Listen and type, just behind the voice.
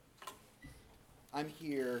I'm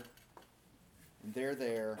here, and they're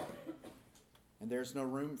there, and there's no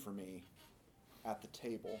room for me at the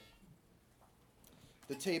table.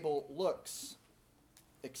 The table looks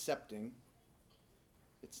accepting,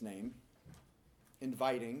 its name,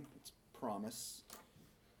 inviting, its promise,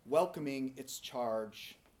 welcoming, its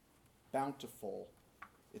charge, bountiful,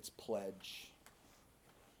 its pledge.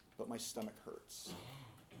 But my stomach hurts,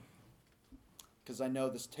 because I know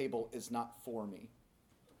this table is not for me.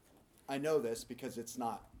 I know this because it's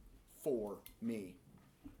not for me.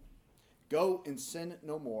 Go and sin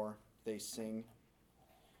no more, they sing.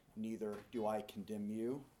 Neither do I condemn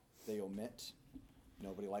you, they omit.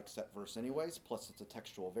 Nobody likes that verse anyways, plus it's a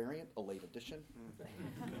textual variant, a late addition.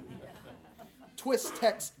 Twist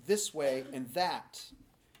text this way and that,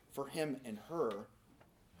 for him and her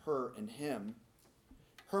and him.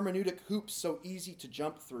 Hermeneutic hoops so easy to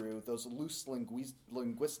jump through, those loose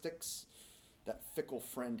linguistics, that fickle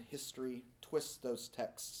friend history, twist those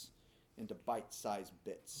texts into bite-sized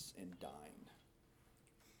bits and dine.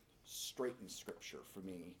 Straighten scripture for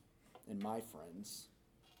me and my friends.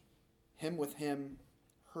 Him with him,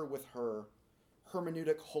 her with her,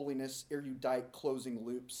 hermeneutic holiness, erudite closing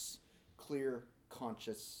loops, clear,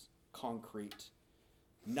 conscious, concrete.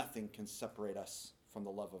 Nothing can separate us from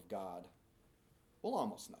the love of God. Well,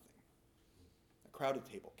 almost nothing. A crowded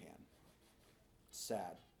table can.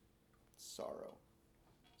 Sad. Sorrow.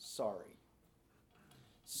 Sorry.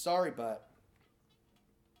 Sorry, but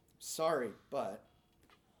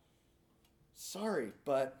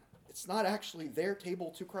it's not actually their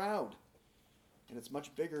table to crowd. And it's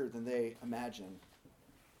much bigger than they imagine.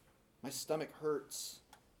 My stomach hurts,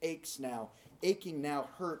 aches now, aching now,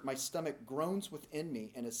 hurt. My stomach groans within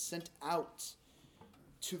me and is sent out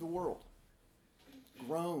to the world.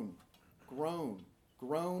 Groan, groan,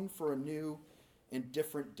 groan for a new and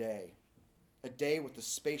different day. A day with a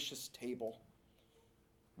spacious table.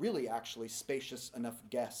 Really, actually, spacious enough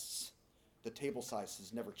guests. The table size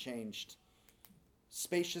has never changed.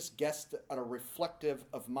 Spacious guests that are reflective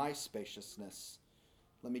of my spaciousness.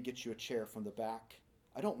 Let me get you a chair from the back.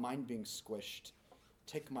 I don't mind being squished.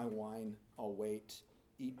 Take my wine, I'll wait.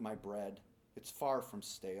 Eat my bread. It's far from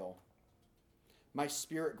stale. My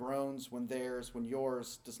spirit groans when theirs, when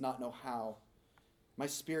yours does not know how. My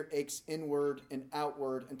spirit aches inward and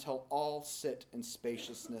outward until all sit in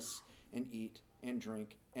spaciousness and eat and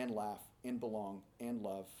drink and laugh and belong and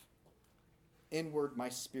love. Inward my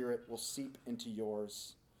spirit will seep into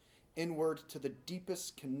yours. Inward to the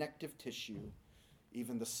deepest connective tissue,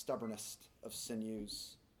 even the stubbornest of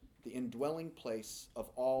sinews, the indwelling place of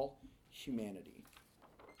all humanity.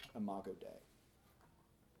 Imago Dei.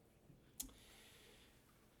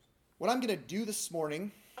 What I'm going to do this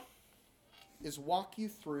morning is walk you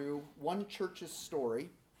through one church's story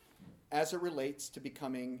as it relates to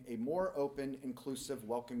becoming a more open, inclusive,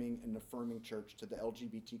 welcoming, and affirming church to the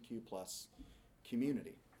LGBTQ plus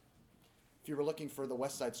community. If you were looking for the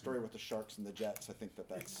West Side Story with the Sharks and the Jets, I think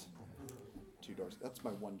that's two doors. That's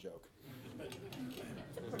my one joke.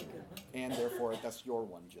 And therefore, that's your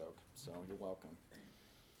one joke, so you're welcome.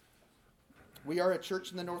 We are a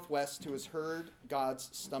church in the Northwest who has heard God's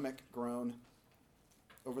stomach groan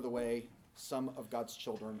over the way some of God's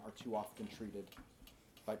children are too often treated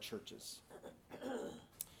by churches.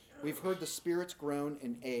 We've heard the Spirit's groan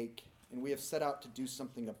and ache, and we have set out to do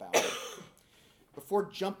something about it. Before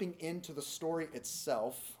jumping into the story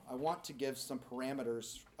itself, I want to give some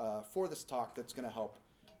parameters for this talk that's going to help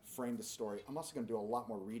frame the story. I'm also going to do a lot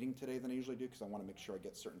more reading today than I usually do because I want to make sure I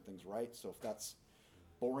get certain things right. So if that's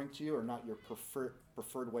boring to you or not your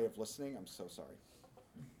preferred way of listening, I'm so sorry.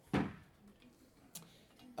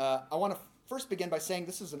 I want to first begin by saying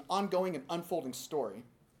this is an ongoing and unfolding story.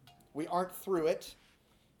 We aren't through it,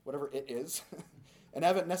 whatever it is, and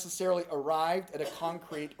haven't necessarily arrived at a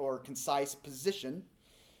concrete or concise position.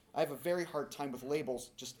 I have a very hard time with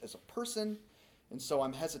labels just as a person, and so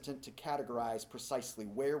I'm hesitant to categorize precisely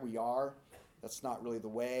where we are. That's not really the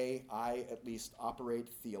way I at least operate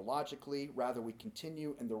theologically. Rather, we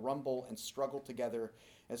continue in the rumble and struggle together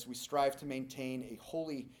as we strive to maintain a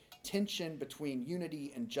holy tension between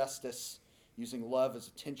unity and justice, using love as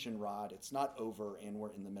a tension rod. It's not over, and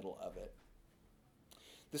we're in the middle of it.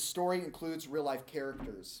 This story includes real-life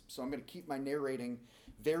characters, so I'm going to keep my narrating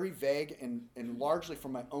very vague and largely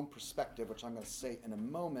from my own perspective, which I'm going to say in a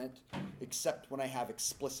moment, except when I have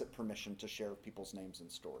explicit permission to share people's names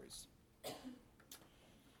and stories.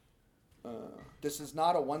 This is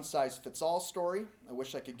not a one-size-fits-all story. I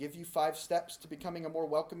wish I could give you 5 steps to becoming a more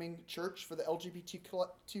welcoming church for the LGBTQ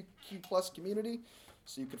plus community,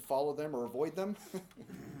 so you could follow them or avoid them,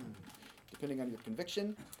 depending on your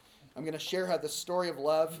conviction. I'm going to share how the story of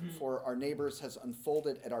love for our neighbors has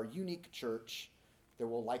unfolded at our unique church. There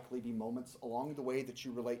will likely be moments along the way that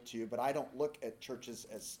you relate to, but I don't look at churches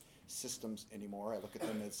as systems anymore. I look at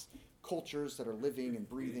them as cultures that are living and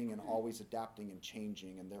breathing and always adapting and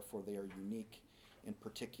changing, and therefore they are unique in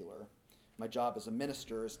particular. My job as a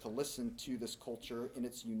minister is to listen to this culture in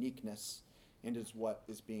its uniqueness and is what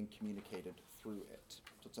is being communicated through it.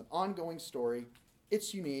 So it's an ongoing story.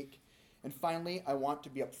 It's unique. And finally, I want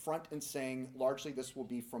to be upfront in saying largely this will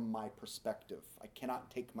be from my perspective. I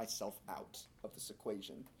cannot take myself out of this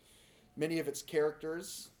equation. Many of its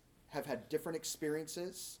characters have had different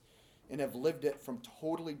experiences and have lived it from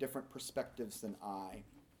totally different perspectives than I.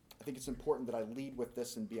 I think it's important that I lead with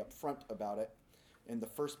this and be upfront about it in the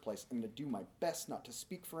first place. I'm going to do my best not to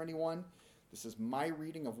speak for anyone. This is my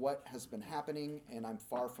reading of what has been happening, and I'm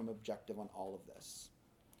far from objective on all of this.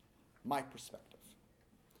 My perspective.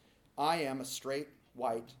 I am a straight,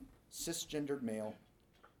 white, cisgendered male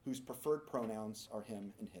whose preferred pronouns are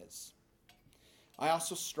him and his. I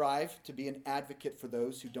also strive to be an advocate for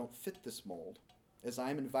those who don't fit this mold, as I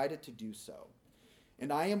am invited to do so.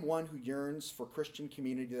 And I am one who yearns for Christian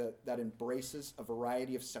community that embraces a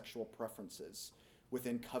variety of sexual preferences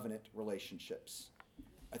within covenant relationships.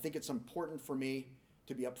 I think it's important for me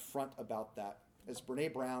to be upfront about that. As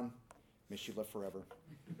Brene Brown, may she live forever,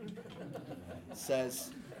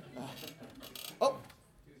 says,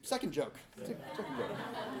 second joke.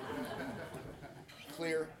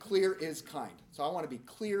 Clear is kind. So I want to be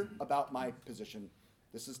clear about my position.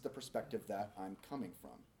 This is the perspective that I'm coming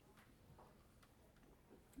from.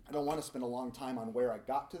 I don't want to spend a long time on where I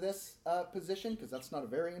got to this position because that's not a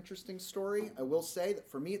very interesting story. I will say that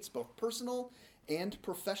for me it's both personal and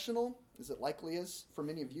professional, as it likely is for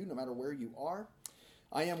many of you, no matter where you are.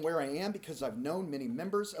 I am where I am because I've known many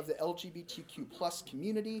members of the LGBTQ plus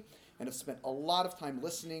community and have spent a lot of time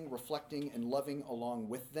listening, reflecting, and loving along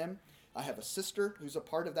with them. I have a sister who's a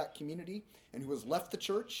part of that community and who has left the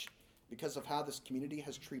church because of how this community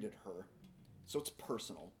has treated her. So it's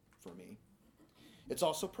personal for me. It's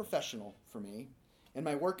also professional for me. In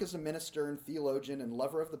my work as a minister and theologian and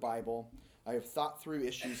lover of the Bible, I have thought through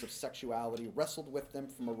issues of sexuality, wrestled with them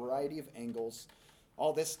from a variety of angles.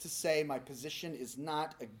 All this to say my position is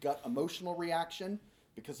not a gut emotional reaction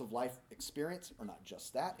because of life experience, or not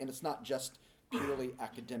just that, and it's not just purely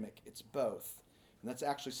academic. It's both. And that's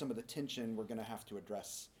actually some of the tension we're going to have to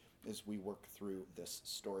address as we work through this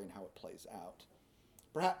story and how it plays out.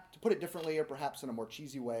 Perhaps, to put it differently, or perhaps in a more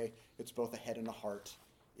cheesy way, it's both a head and a heart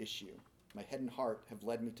issue. My head and heart have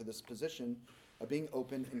led me to this position of being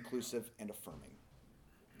open, inclusive, and affirming.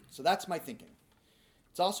 So that's my thinking.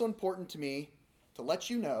 It's also important to me to let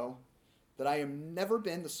you know that I have never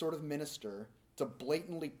been the sort of minister to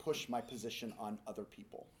blatantly push my position on other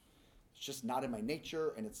people. It's just not in my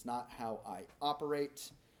nature, and it's not how I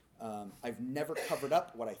operate. I've never covered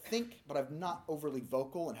up what I think, but I'm not overly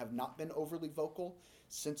vocal and have not been overly vocal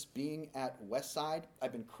since being at Westside.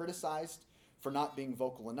 I've been criticized for not being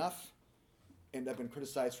vocal enough, and I've been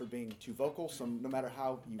criticized for being too vocal, so no matter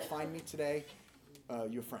how you find me today,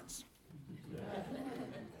 you're friends.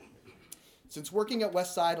 Since working at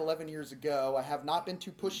Westside 11 years ago, I have not been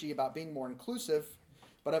too pushy about being more inclusive,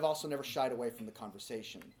 but I've also never shied away from the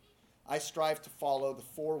conversation. I strive to follow the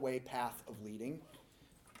four-way path of leading.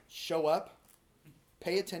 Show up,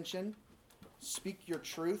 pay attention, speak your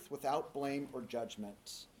truth without blame or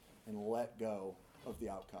judgment, and let go of the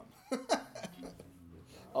outcome. I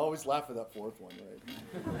always laugh at that fourth one, right?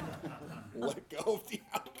 Let go of the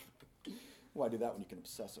outcome. Why do that when you can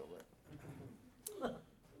obsess over it?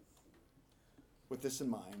 With this in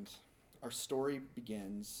mind, our story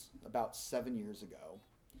begins about 7 years ago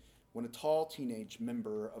when a tall teenage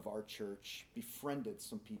member of our church befriended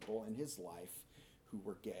some people in his life who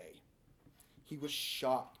were gay. He was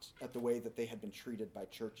shocked at the way that they had been treated by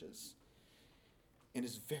churches, and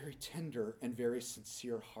his very tender and very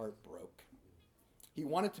sincere heart broke. He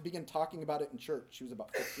wanted to begin talking about it in church. He was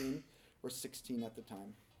about 15 or 16 at the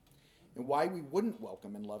time, and why we wouldn't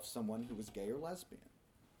welcome and love someone who was gay or lesbian.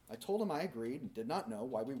 I told him I agreed and did not know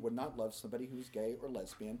why we would not love somebody who was gay or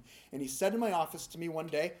lesbian, and he said in my office to me one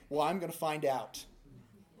day, "Well, I'm going to find out."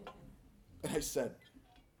 And I said,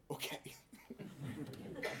 "Okay."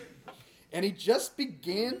 And he just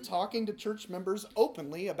began talking to church members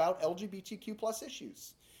openly about LGBTQ plus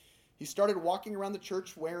issues. He started walking around the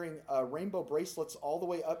church wearing rainbow bracelets all the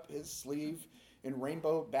way up his sleeve and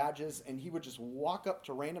rainbow badges, and he would just walk up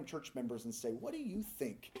to random church members and say, "What do you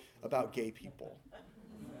think about gay people?"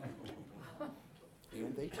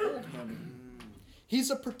 And they told him. He's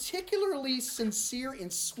a particularly sincere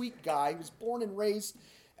and sweet guy who was born and raised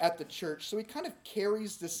at the church. So he kind of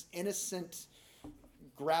carries this innocent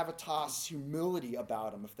gravitas, humility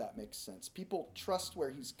about him, if that makes sense. People trust where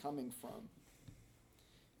he's coming from.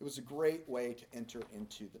 It was a great way to enter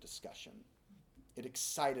into the discussion. It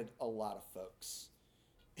excited a lot of folks.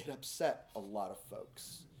 It upset a lot of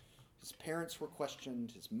folks. His parents were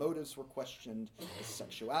questioned, his motives were questioned, his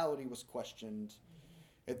sexuality was questioned.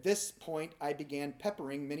 At this point, I began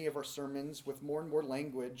peppering many of our sermons with more and more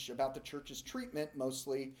language about the church's treatment,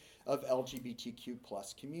 mostly of LGBTQ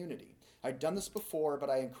plus community. I'd done this before, but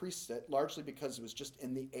I increased it largely because it was just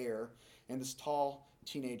in the air, and this tall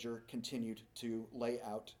teenager continued to lay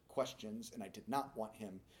out questions, and I did not want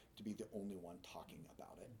him to be the only one talking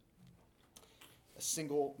about it. A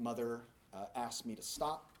single mother asked me to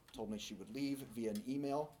stop, told me she would leave via an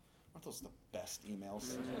email. Aren't those the best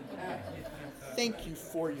emails? Thank you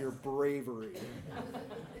for your bravery.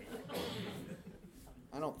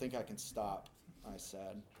 I don't think I can stop, I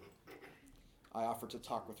said. I offered to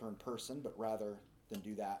talk with her in person, but rather than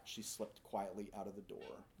do that, she slipped quietly out of the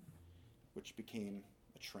door, which became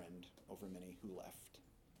a trend over many who left.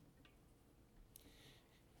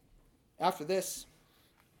 After this,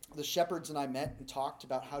 the shepherds and I met and talked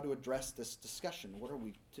about how to address this discussion. What are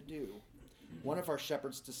we to do? One of our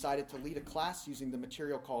shepherds decided to lead a class using the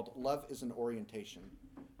material called Love is an Orientation.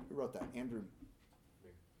 Who wrote that? Andrew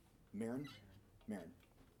Marin? Marin.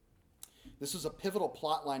 This was a pivotal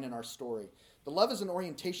plot line in our story. The Love is an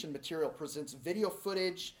Orientation material presents video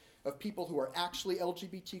footage of people who are actually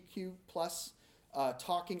LGBTQ plus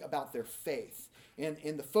talking about their faith.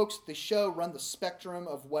 And the folks at the show run the spectrum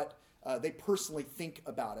of what they personally think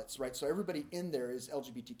about it, right? So everybody in there is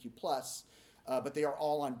LGBTQ plus, but they are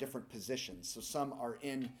all on different positions. So some are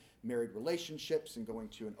in married relationships and going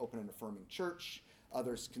to an open and affirming church.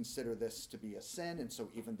 Others consider this to be a sin, and so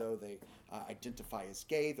even though they identify as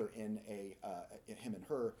gay, they're in a him and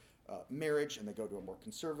her marriage, and they go to a more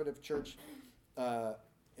conservative church.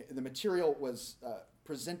 The material was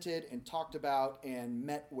presented and talked about and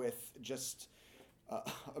met with just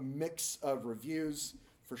a mix of reviews,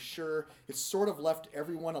 for sure. It sort of left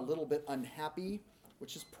everyone a little bit unhappy,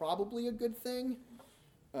 which is probably a good thing.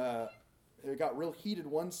 It got real heated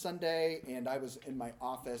one Sunday, and I was in my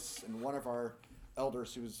office, and one of our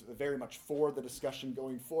elders, who was very much for the discussion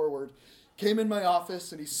going forward, came in my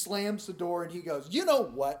office, and he slams the door, and he goes, "You know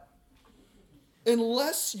what?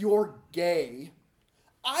 Unless you're gay,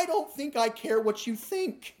 I don't think I care what you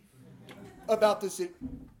think about this.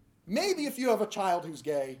 Maybe if you have a child who's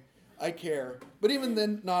gay, I care. But even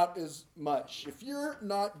then, not as much. If you're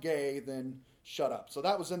not gay, then shut up." So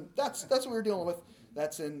that's what we were dealing with.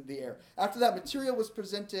 That's in the air. After that material was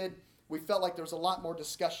presented, we felt like there was a lot more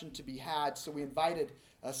discussion to be had. So we invited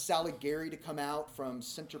Sally Gary to come out from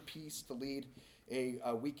Centerpiece to lead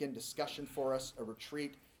a weekend discussion for us, a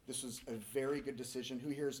retreat. This was a very good decision. Who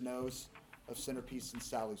here knows of Centerpiece and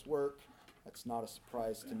Sally's work? That's not a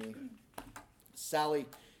surprise to me. Sally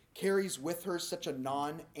carries with her such a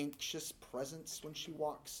non-anxious presence when she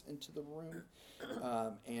walks into the room,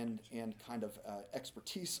 and kind of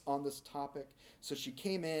expertise on this topic. So she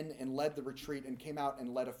came in and led the retreat and came out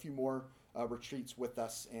and led a few more retreats with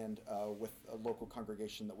us and with a local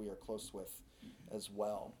congregation that we are close with as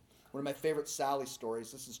well. One of my favorite Sally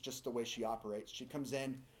stories, this is just the way she operates. She comes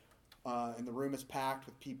in and the room is packed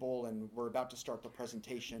with people, and we're about to start the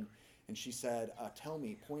presentation, and she said,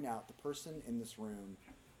 point out the person in this room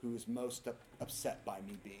who is most upset by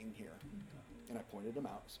me being here. And I pointed him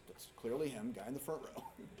out. It's clearly him, guy in the front row.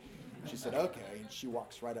 She said, "Okay." And she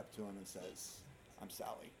walks right up to him and says, "I'm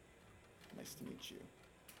Sally. Nice to meet you."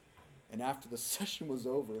 And after the session was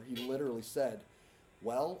over, he literally said,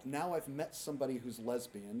 "Well, now I've met somebody who's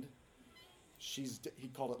lesbian." He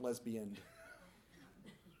called it lesbian.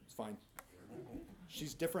 It's fine.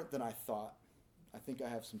 "She's different than I thought. I think I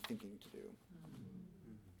have some thinking to do."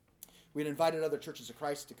 We had invited other Churches of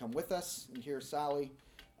Christ to come with us and hear Sally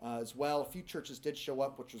as well. A few churches did show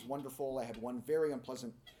up, which was wonderful. I had one very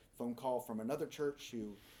unpleasant phone call from another church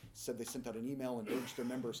who said they sent out an email and urged their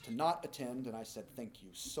members to not attend, and I said, "Thank you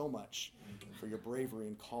so much for your bravery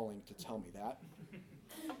in calling to tell me that."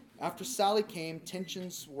 After Sally came,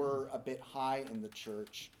 tensions were a bit high in the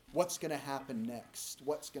church. What's going to happen next?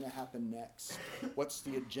 What's going to happen next? What's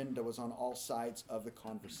the agenda was on all sides of the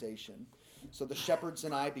conversation. So the shepherds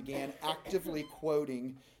and I began actively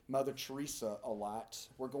quoting Mother Teresa a lot.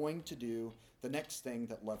 We're going to do the next thing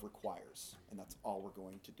that love requires, and that's all we're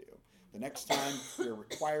going to do. The next time we're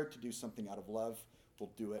required to do something out of love,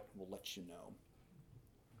 we'll do it, we'll let you know.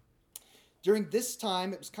 During this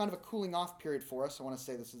time, it was kind of a cooling off period for us. I want to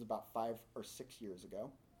say this is about 5 or 6 years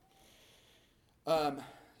ago.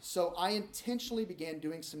 So I intentionally began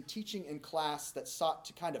doing some teaching in class that sought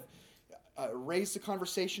to kind of raise the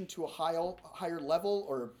conversation to a higher level,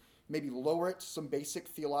 or maybe lower it to some basic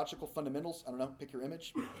theological fundamentals. I don't know, pick your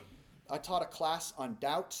image. I taught a class on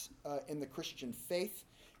doubt in the Christian faith,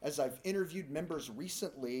 as I've interviewed members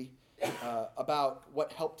recently about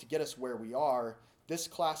what helped to get us where we are. This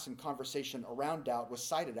class and conversation around doubt was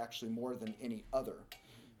cited actually more than any other.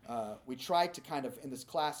 We tried to kind of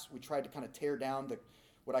tear down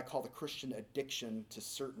what I call the Christian addiction to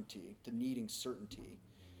certainty, to needing certainty.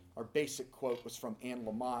 Our basic quote was from Anne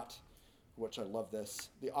Lamott, which I love this.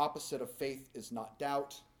 The opposite of faith is not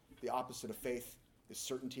doubt. The opposite of faith is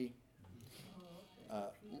certainty.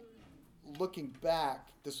 Looking back,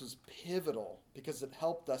 this was pivotal because it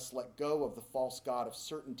helped us let go of the false god of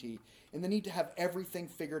certainty and the need to have everything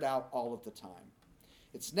figured out all of the time.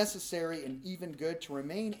 It's necessary and even good to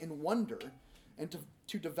remain in wonder and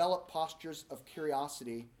to develop postures of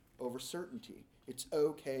curiosity over certainty. It's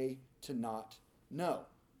okay to not know.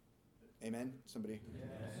 Amen? Somebody? Yes.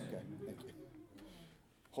 Okay, thank you.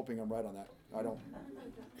 Hoping I'm right on that. I don't.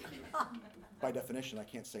 By definition, I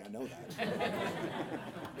can't say I know that.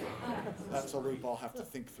 That's a loop I'll have to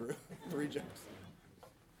think through. 3 jokes.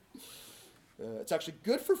 It's actually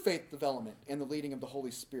good for faith development and the leading of the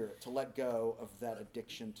Holy Spirit to let go of that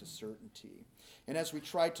addiction to certainty. And as we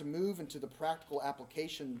try to move into the practical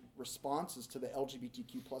application responses to the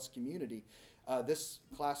LGBTQ plus community, this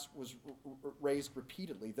class was raised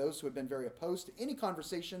repeatedly. Those who had been very opposed to any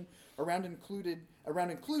conversation around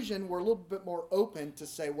inclusion were a little bit more open to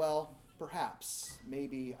say, well, perhaps,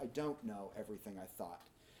 maybe I don't know everything I thought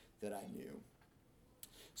that I knew.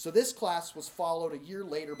 So this class was followed a year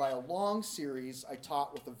later by a long series I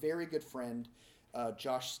taught with a very good friend,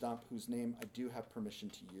 Josh Stump, whose name I do have permission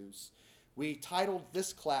to use. We titled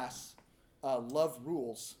this class Love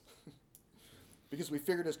Rules because we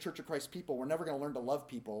figured as Church of Christ people, we're never going to learn to love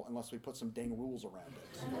people unless we put some dang rules around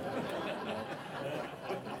it.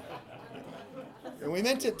 And we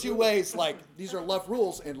meant it 2 ways, like these are love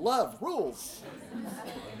rules and love rules.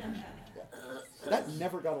 That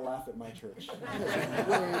never got a laugh at my church.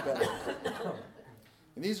 Way better.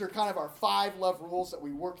 And these are kind of our 5 love rules that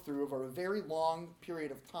we worked through over a very long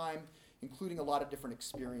period of time, including a lot of different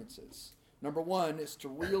experiences. Number 1 is to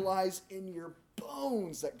realize in your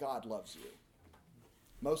bones that God loves you.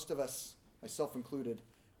 Most of us, myself included,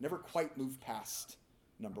 never quite move past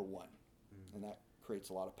number 1. And that creates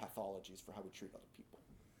a lot of pathologies for how we treat other people.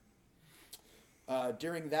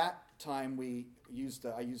 During that time, I used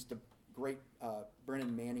the great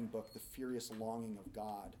Brennan Manning book, The Furious Longing of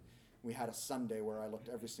God. We had a Sunday where I looked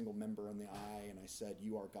every single member in the eye and I said,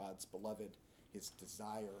 you are God's beloved. His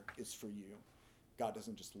desire is for you. God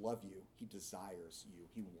doesn't just love you, he desires you.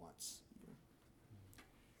 He wants you.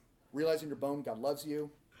 Realize in your bone God loves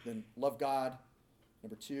you, then love God.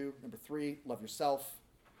 Number 2. Number 3, love yourself.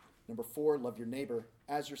 Number 4, love your neighbor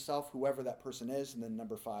as yourself, whoever that person is. And then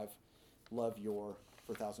number 5, love your,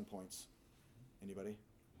 for 1,000 points. Anybody?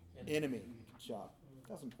 Enemy. Good job.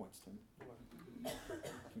 1,000 points, Tim. You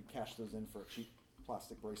can cash those in for a cheap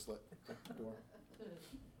plastic bracelet at the door.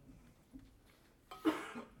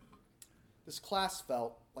 This class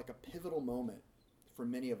felt like a pivotal moment for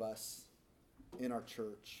many of us in our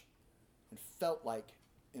church and felt like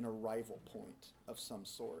an arrival point of some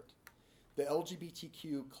sort. The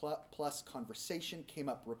LGBTQ plus conversation came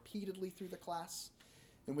up repeatedly through the class,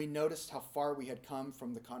 and we noticed how far we had come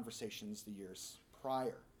from the conversations the years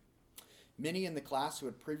prior. Many in the class who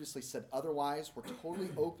had previously said otherwise were totally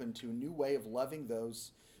open to a new way of loving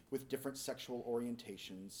those with different sexual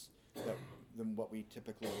orientations than what we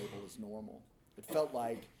typically label as normal. It felt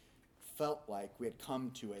like we had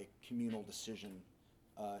come to a communal decision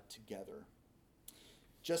together.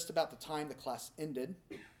 Just about the time the class ended,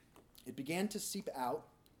 it began to seep out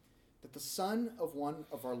that the son of one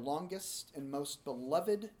of our longest and most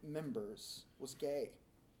beloved members was gay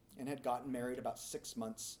and had gotten married about 6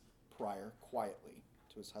 months prior quietly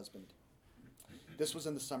to his husband. This was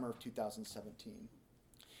in the summer of 2017.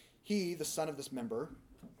 He, the son of this member,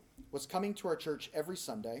 was coming to our church every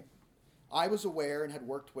Sunday. I was aware and had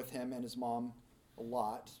worked with him and his mom a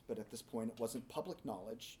lot, but at this point it wasn't public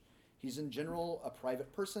knowledge. He's in general a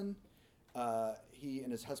private person. He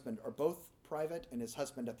and his husband are both private, and his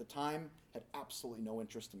husband at the time had absolutely no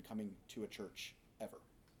interest in coming to a church ever.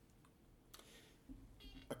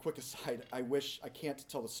 A quick aside, I can't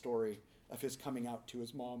tell the story of his coming out to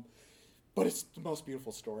his mom, but it's the most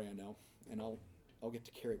beautiful story I know, and I'll get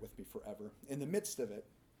to carry it with me forever. In the midst of it,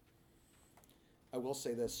 I will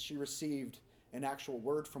say this, she received an actual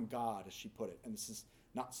word from God, as she put it, and this is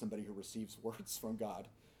not somebody who receives words from God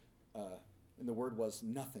And the word was,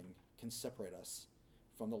 nothing can separate us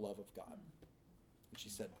from the love of God. And she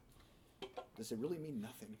said, does it really mean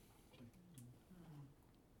nothing?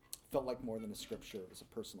 Felt like more than a scripture. It was a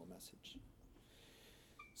personal message.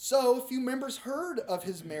 So a few members heard of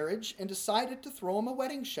his marriage and decided to throw him a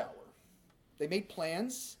wedding shower. They made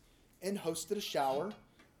plans and hosted a shower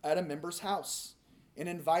at a member's house and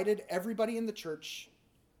invited everybody in the church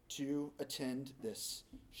to attend this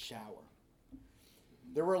shower.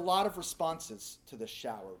 There were a lot of responses to this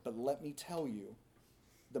shower, but let me tell you,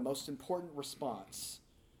 the most important response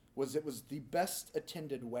was it was the best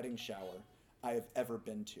attended wedding shower I have ever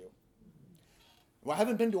been to. Well, I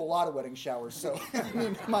haven't been to a lot of wedding showers, so I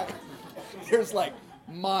mean, there's like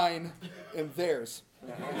mine and theirs.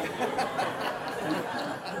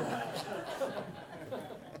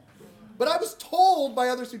 But I was told by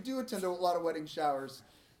others who do attend a lot of wedding showers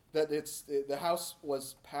that the house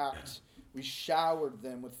was packed. We showered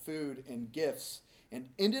them with food and gifts and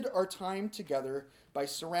ended our time together by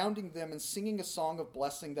surrounding them and singing a song of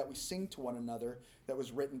blessing that we sing to one another that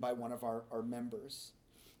was written by one of our members.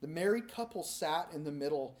 The married couple sat in the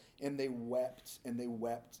middle and they wept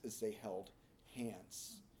as they held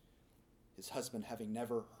hands. His husband having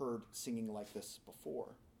never heard singing like this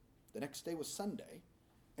before. The next day was Sunday,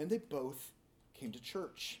 and they both came to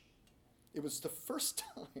church. It was the first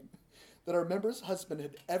time that our member's husband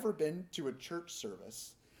had ever been to a church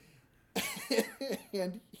service,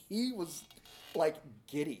 and he was like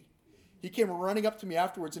giddy. He came running up to me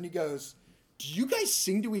afterwards, and he goes, "Do you guys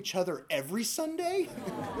sing to each other every Sunday?"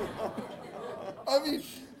 I mean,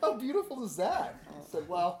 how beautiful is that? I said,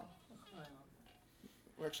 well,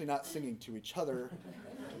 we're actually not singing to each other.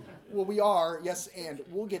 Well, we are, yes, and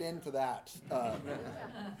we'll get into that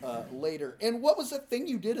later. And what was that thing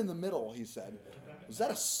you did in the middle, he said. Was that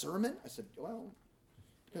a sermon? I said, well,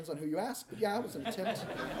 depends on who you ask. But yeah, it was an attempt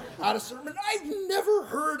at a sermon. I've never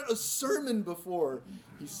heard a sermon before,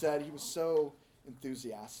 he said. He was so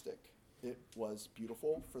enthusiastic. It was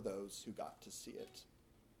beautiful for those who got to see it.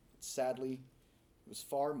 Sadly, it was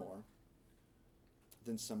far more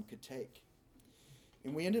than some could take.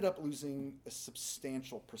 And we ended up losing a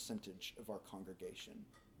substantial percentage of our congregation.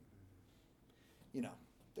 You know,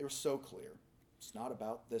 they were so clear. It's not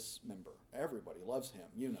about this member. Everybody loves him,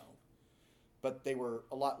 you know. But they were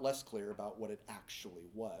a lot less clear about what it actually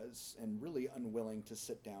was and really unwilling to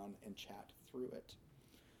sit down and chat through it.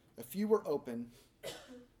 A few were open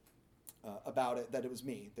about it, that it was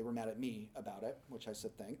me. They were mad at me about it, which I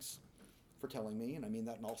said thanks for telling me, and I mean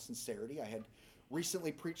that in all sincerity. I had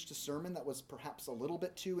recently preached a sermon that was perhaps a little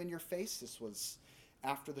bit too in your face. This was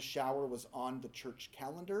after the shower was on the church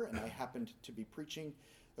calendar, and I happened to be preaching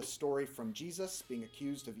a story from Jesus being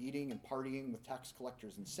accused of eating and partying with tax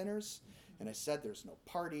collectors and sinners. And I said there's no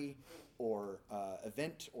party or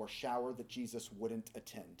event or shower that Jesus wouldn't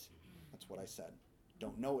attend. That's what I said.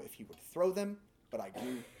 Don't know if he would throw them, but I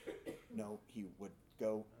do know he would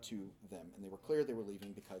go to them. And they were clear they were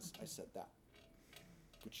leaving because I said that,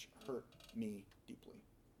 which hurt me deeply.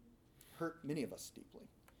 Hurt many of us deeply.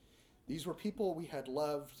 These were people we had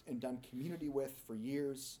loved and done community with for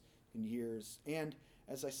years and years. And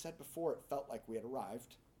as I said before, it felt like we had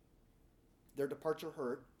arrived. Their departure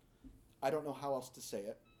hurt. I don't know how else to say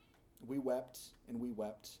it. We wept and we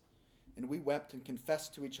wept and we wept and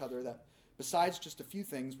confessed to each other that besides just a few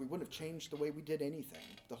things, we wouldn't have changed the way we did anything.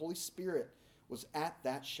 The Holy Spirit was at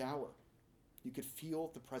that shower. You could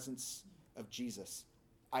feel the presence of Jesus.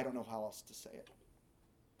 I don't know how else to say it.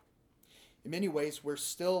 In many ways, we're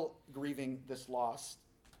still grieving this loss,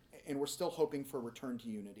 and we're still hoping for a return to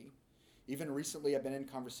unity. Even recently, I've been in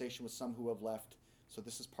conversation with some who have left, so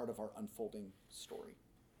this is part of our unfolding story.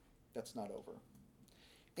 That's not over.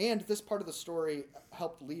 And this part of the story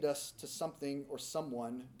helped lead us to something or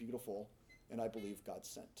someone beautiful, and I believe God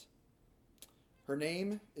sent. Her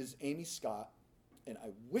name is Amy Scott, and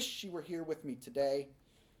I wish she were here with me today.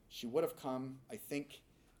 She would have come. I think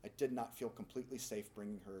I did not feel completely safe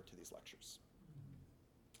bringing her to these lectures.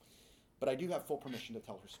 But I do have full permission to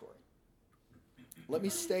tell her story. Let me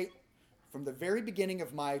state from the very beginning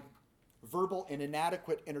of my verbal and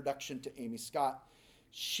inadequate introduction to Amy Scott,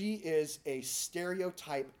 she is a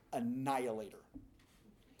stereotype annihilator.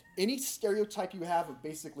 Any stereotype you have of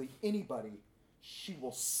basically anybody, she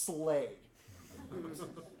will slay.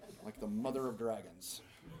 Like the mother of dragons.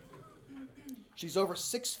 She's over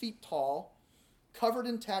 6 feet tall, covered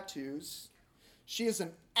in tattoos. She is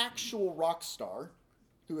an actual rock star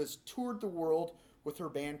who has toured the world with her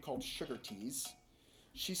band called Sugar Teas.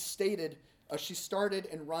 She started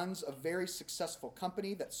and runs a very successful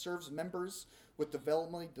company that serves members with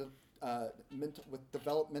developmental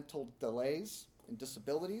delays and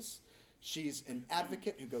disabilities. She's an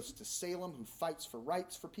advocate who goes to Salem, who fights for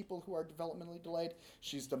rights for people who are developmentally delayed.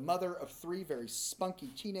 She's the mother of 3 very spunky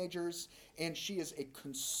teenagers, and she is a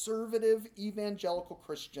conservative evangelical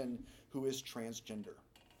Christian who is transgender.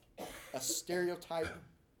 A stereotype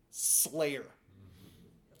slayer.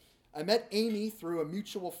 I met Amy through a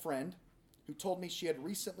mutual friend who told me she had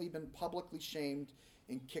recently been publicly shamed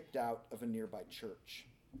and kicked out of a nearby church.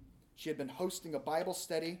 She had been hosting a Bible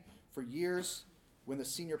study for years when the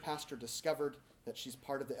senior pastor discovered that she's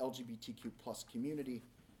part of the LGBTQ plus community.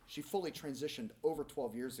 She fully transitioned over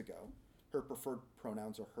 12 years ago. Her preferred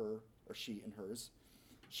pronouns are her, or she, and hers.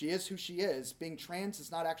 She is who she is. Being trans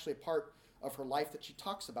is not actually a part of her life that she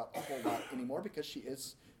talks about a whole lot anymore because she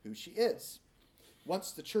is who she is.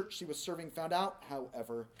 Once the church she was serving found out,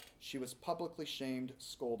 however, she was publicly shamed,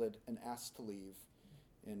 scolded, and asked to leave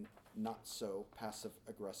in not so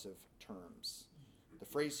passive-aggressive terms. The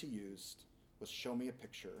phrase he used was, "Show me a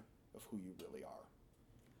picture of who you really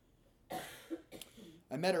are."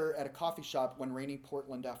 I met her at a coffee shop one rainy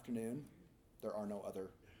Portland afternoon. There are no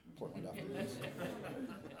other Portland afternoons.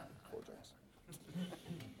 Apologize.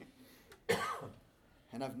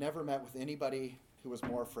 And I've never met with anybody who was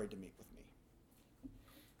more afraid to meet with me.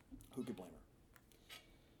 Who could blame her?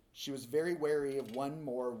 She was very wary of one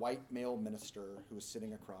more white male minister who was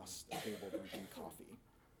sitting across the table drinking coffee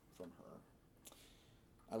from her.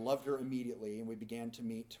 I loved her immediately, and we began to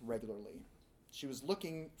meet regularly. She was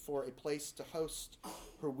looking for a place to host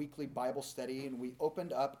her weekly Bible study, and we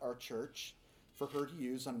opened up our church for her to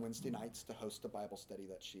use on Wednesday nights to host a Bible study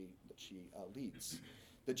that she leads.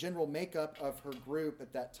 The general makeup of her group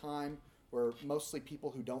at that time were mostly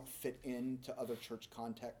people who don't fit into other church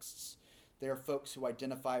contexts. They are folks who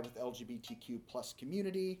identify with LGBTQ plus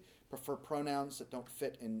community, prefer pronouns that don't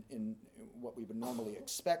fit in what we would normally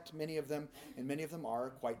expect, many of them, and many of them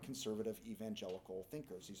are quite conservative evangelical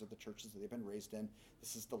thinkers. These are the churches that they've been raised in.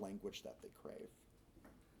 This is the language that they crave.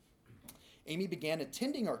 Amy began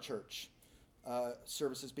attending our church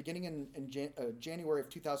services beginning in January of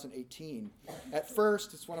 2018. At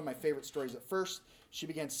first, it's one of my favorite stories. At first, she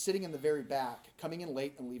began sitting in the very back, coming in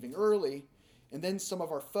late and leaving early. And then some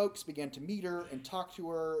of our folks began to meet her and talk to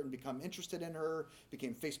her and become interested in her,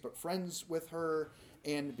 became Facebook friends with her,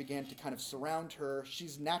 and began to kind of surround her.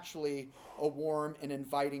 She's naturally a warm and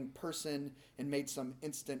inviting person and made some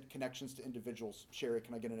instant connections to individuals. Sherry,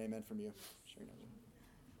 can I get an amen from you? Sherry knows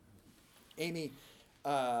it. Amy,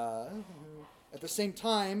 at the same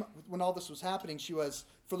time, when all this was happening, she was,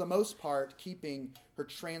 for the most part, keeping her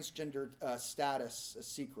transgender status a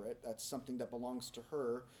secret. That's something that belongs to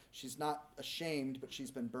her. She's not ashamed, but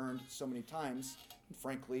she's been burned so many times, and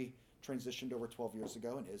frankly, transitioned over 12 years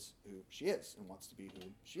ago and is who she is and wants to be who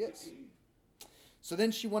she is. So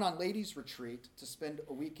then she went on ladies' retreat to spend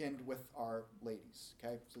a weekend with our ladies,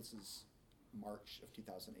 okay? So this is March of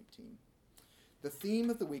 2018. The theme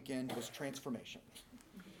of the weekend was transformation.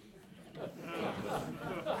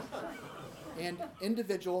 And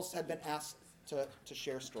individuals had been asked to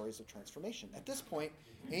share stories of transformation. At this point,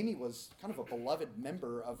 Amy was kind of a beloved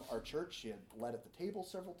member of our church. She had led at the table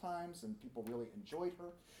several times, and people really enjoyed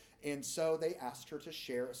her. And so they asked her to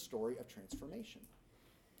share a story of transformation.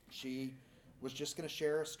 She was just going to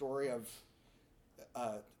share a story of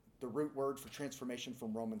the root word for transformation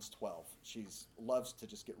from Romans 12. She loves to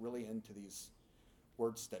just get really into these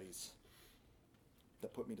word studies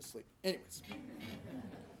that put me to sleep. Anyways.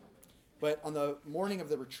 But on the morning of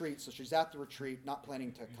the retreat, so she's at the retreat, not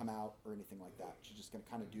planning to come out or anything like that. She's just going to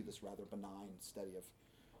kind of do this rather benign study of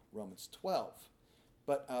Romans 12.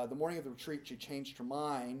 But the morning of the retreat, she changed her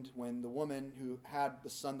mind when the woman who had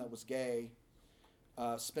the son that was gay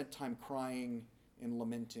spent time crying and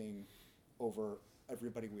lamenting over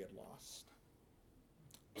everybody we had lost.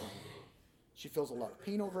 She feels a lot of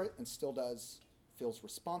pain over it and still does, feels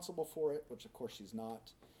responsible for it, which of course she's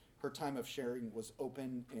not. Her time of sharing was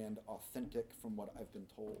open and authentic from what I've been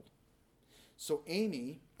told. So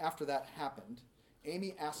Amy, after that happened,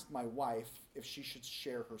 Amy asked my wife if she should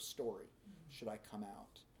share her story. Should I come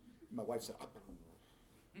out? My wife said,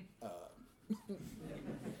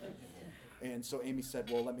 And so Amy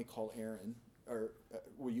said, well, let me call Aaron, or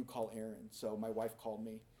will you call Aaron? So my wife called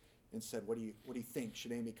me and said, what do you think?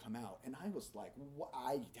 Should Amy come out? And I was like,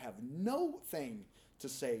 I have no thing to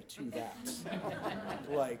say to that.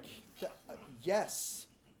 Like, yes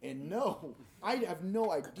and no. I have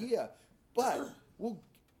no idea, but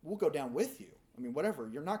we'll go down with you. I mean, whatever,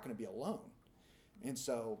 you're not going to be alone. And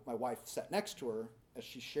so my wife sat next to her as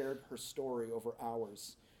she shared her story over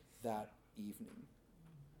hours that evening.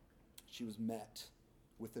 She was met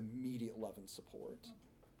with immediate love and support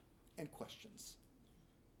and questions.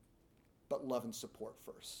 But love and support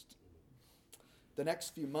first. The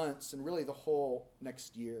next few months, and really the whole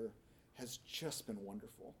next year, has just been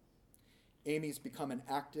wonderful. Amy's become an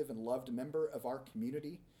active and loved member of our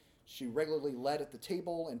community. She regularly led at the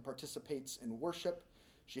table and participates in worship.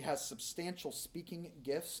 She has substantial speaking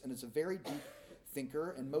gifts and is a very deep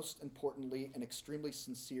thinker, and most importantly, an extremely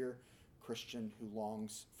sincere Christian who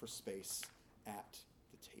longs for space at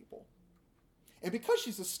the table. And because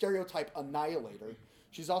she's a stereotype annihilator,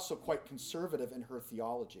 she's also quite conservative in her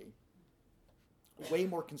theology. Way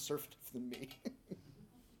more conservative than me.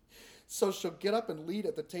 So she'll get up and lead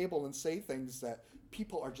at the table and say things that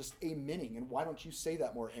people are just amening. And why don't you say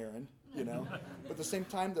that more, Aaron? You know? But at the same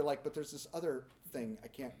time, they're like, but there's this other thing I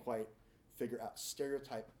can't quite figure out.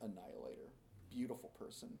 Stereotype annihilator. Beautiful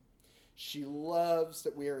person. She loves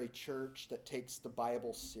that we are a church that takes the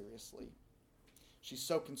Bible seriously. She's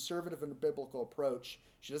so conservative in her biblical approach,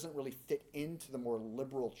 she doesn't really fit into the more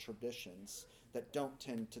liberal traditions that don't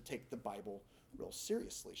tend to take the Bible real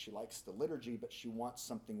seriously. She likes the liturgy, but she wants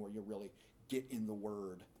something where you really get in the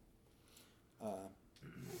Word.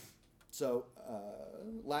 So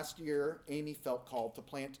last year, Amy felt called to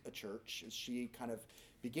plant a church as she kind of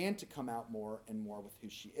began to come out more and more with who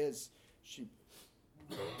she is. Is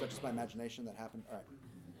that just my imagination that happened? All right.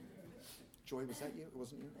 Joy, was that you? It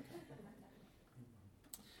wasn't you? Okay.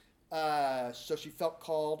 So she felt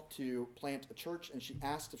called to plant a church, and she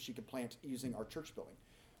asked if she could plant using our church building.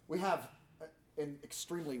 We have an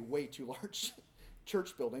extremely way too large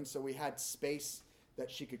church building, so we had space that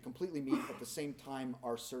she could completely meet at the same time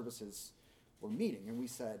our services were meeting. And we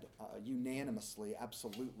said unanimously,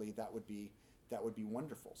 absolutely, that would be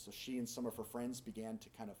wonderful. So she and some of her friends began to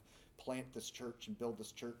kind of plant this church and build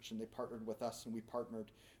this church, and they partnered with us, and we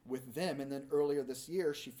partnered with them. And then earlier this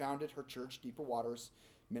year, she founded her church, Deeper Waters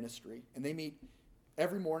Ministry, and they meet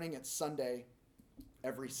every morning at Sunday.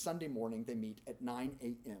 Every Sunday morning, they meet at 9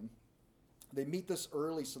 a.m. They meet this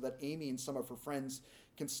early so that Amy and some of her friends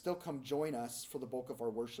can still come join us for the bulk of our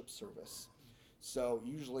worship service. So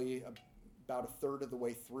usually about a third of the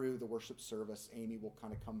way through the worship service, Amy will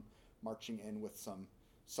kind of come marching in with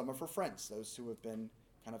some of her friends, those who have been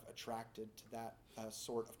kind of attracted to that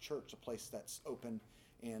sort of church, a place that's open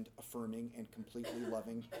and affirming and completely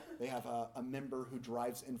loving. They have a member who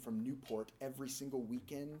drives in from Newport every single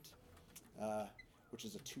weekend, which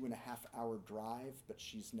is a 2.5-hour drive, but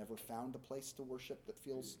she's never found a place to worship that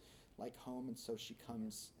feels like home, and so she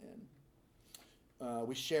comes in.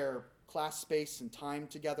 We share class space and time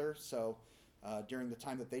together, so during the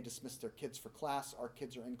time that they dismiss their kids for class, our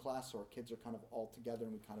kids are in class, so our kids are kind of all together,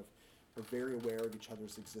 and we kind of are very aware of each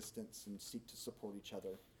other's existence and seek to support each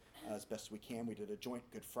other as best we can. We did a joint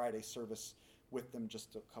Good Friday service with them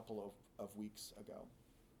just a couple of weeks ago.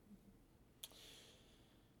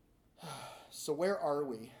 So where are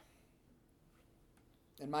we?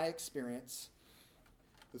 In my experience,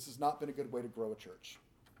 this has not been a good way to grow a church.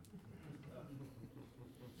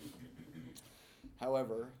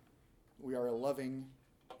 However, we are a loving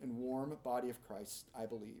and warm body of Christ, I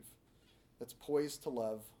believe, that's poised to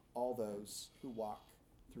love all those who walk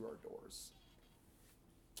through our doors.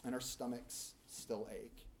 And our stomachs still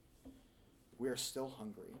ache. We are still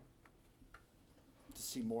hungry to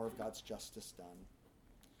see more of God's justice done.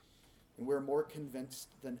 And we're more convinced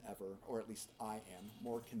than ever, or at least I am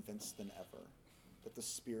more convinced than ever, that the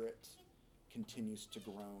Spirit continues to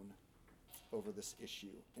groan over this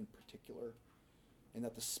issue in particular, and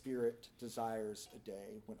that the Spirit desires a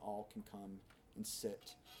day when all can come and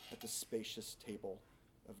sit at the spacious table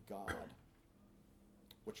of God,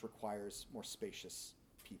 which requires more spacious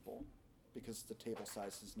people, because the table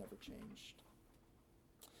size has never changed.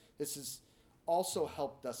 This has also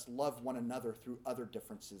helped us love one another through other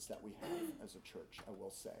differences that we have as a church, I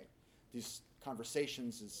will say. These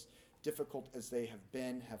conversations, as difficult as they have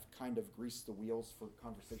been, have kind of greased the wheels for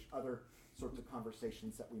other sorts of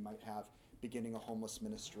conversations that we might have. Beginning a homeless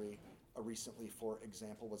ministry recently, for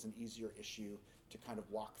example, was an easier issue to kind of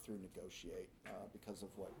walk through, negotiate because of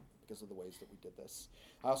the ways that we did this.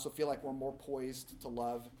 I also feel like we're more poised to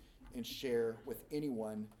love and share with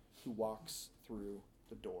anyone who walks through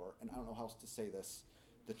the door. And I don't know how else to say this.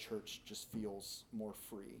 The church just feels more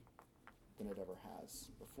free than it ever has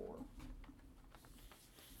before.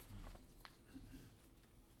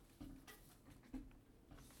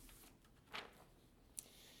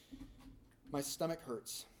 My stomach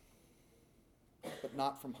hurts, but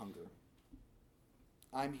not from hunger.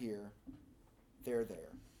 I'm here, they're there.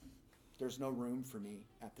 There's no room for me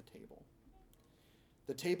at the table.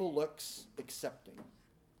 The table looks accepting,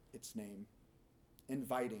 its name,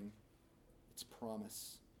 inviting, its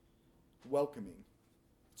promise, welcoming,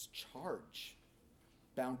 its charge,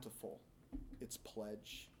 bountiful, its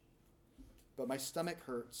pledge. but my stomach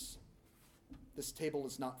hurts. This table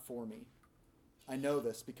is not for me. I know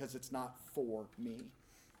this because it's not for me.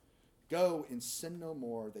 Go and sin no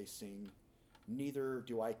more, they sing. Neither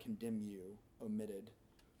do I condemn you, omitted.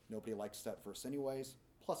 Nobody likes that verse anyways.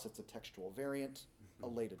 Plus it's a textual variant, a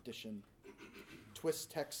late addition.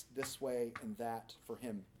 Twist text this way and that for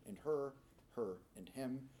him and her and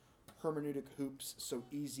him. Hermeneutic hoops so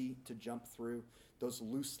easy to jump through. Those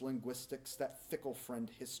loose linguistics, that fickle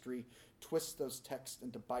friend history. Twist those texts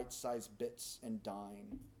into bite-sized bits and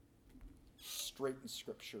dine. Straighten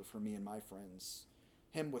scripture for me and my friends.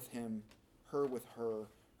 Him with him, her with her.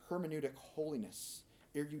 Hermeneutic holiness.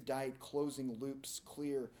 Erudite closing loops,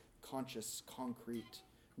 clear, conscious, concrete.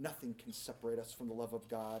 Nothing can separate us from the love of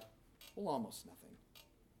God. Well, almost nothing.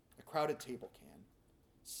 A crowded table can.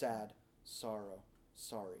 Sad, sorrow,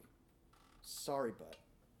 sorry. Sorry, but.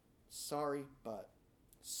 Sorry, but.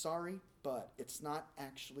 Sorry, but it's not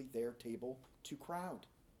actually their table to crowd.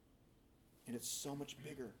 And it's so much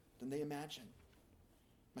bigger than they imagine.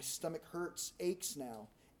 My stomach hurts, aches now.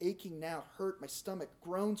 Aching now, hurt, my stomach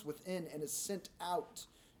groans within and is sent out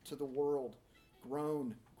to the world.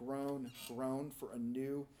 Groan, groan, groan for a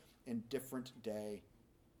new and different day.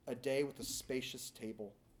 A day with a spacious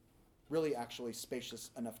table. Really, actually,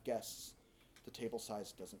 spacious enough guests. The table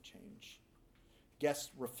size doesn't change.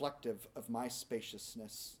 Guests reflective of my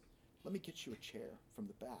spaciousness. Let me get you a chair from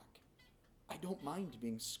the back. I don't mind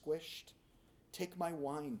being squished. Take my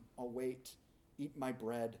wine, I'll wait. Eat my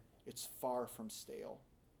bread, it's far from stale.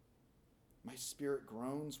 My spirit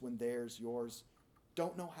groans when theirs, yours,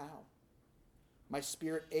 don't know how. My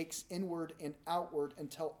spirit aches inward and outward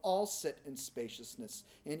until all sit in spaciousness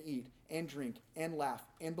and eat and drink and laugh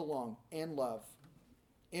and belong and love.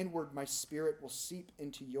 Inward my spirit will seep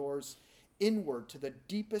into yours, inward to the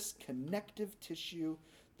deepest connective tissue,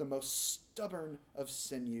 the most stubborn of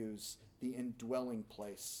sinews, the indwelling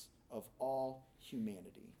place of all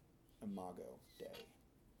humanity. Imago Dei.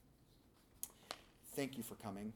 Thank you for coming.